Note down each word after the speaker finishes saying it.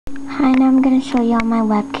Hi, now I'm going to show you all my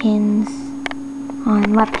Webkinz on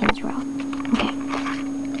Webkinz World. Okay,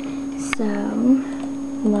 so,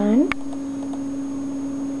 one.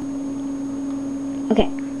 Okay,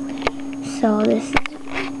 so this is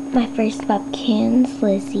my first Webkinz,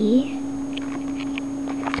 Lizzie.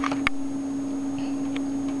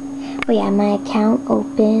 Oh yeah, my account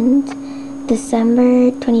opened December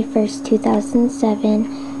 21st, 2007,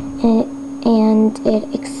 and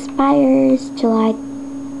it expires July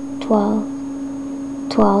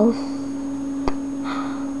 12,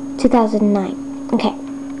 2009. Okay,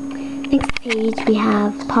 next page we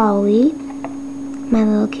have Polly, my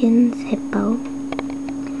little kinz hippo,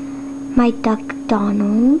 my duck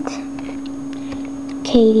Donald,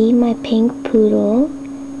 Katie, my pink poodle,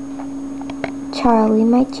 Charlie,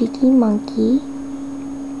 my cheeky monkey,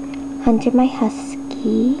 Hunter, my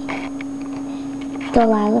husky,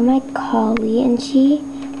 Delilah, my collie, and she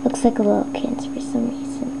looks like a little kinz for some reason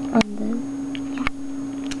on the,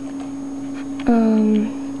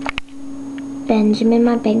 Benjamin,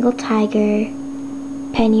 my Bengal tiger,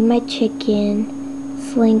 Penny, my chicken,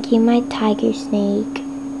 Slinky, my tiger snake,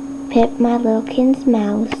 Pip, my little kinz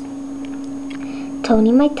mouse,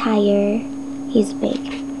 Tony, my tiger, he's big,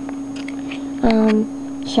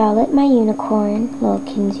 Charlotte, my unicorn, little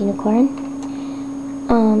kinz unicorn,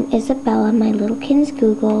 Isabella, my little kinz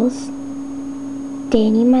googles,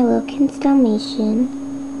 Danny, my little kinz Dalmatian,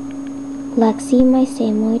 Lexi, my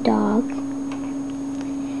Samoy dog,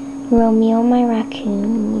 Romeo, my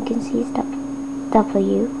raccoon, you can see his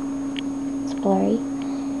W, it's blurry,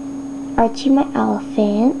 Archie, my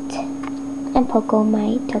elephant, and Poco,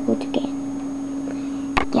 my turtle toucan.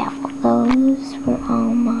 Yeah, well, those were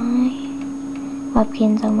all my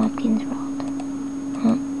Webkinz on Webkinz World.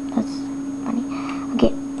 That's funny.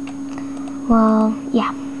 Okay, well,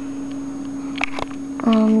 yeah.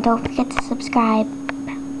 Don't forget to subscribe.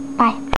 Bye.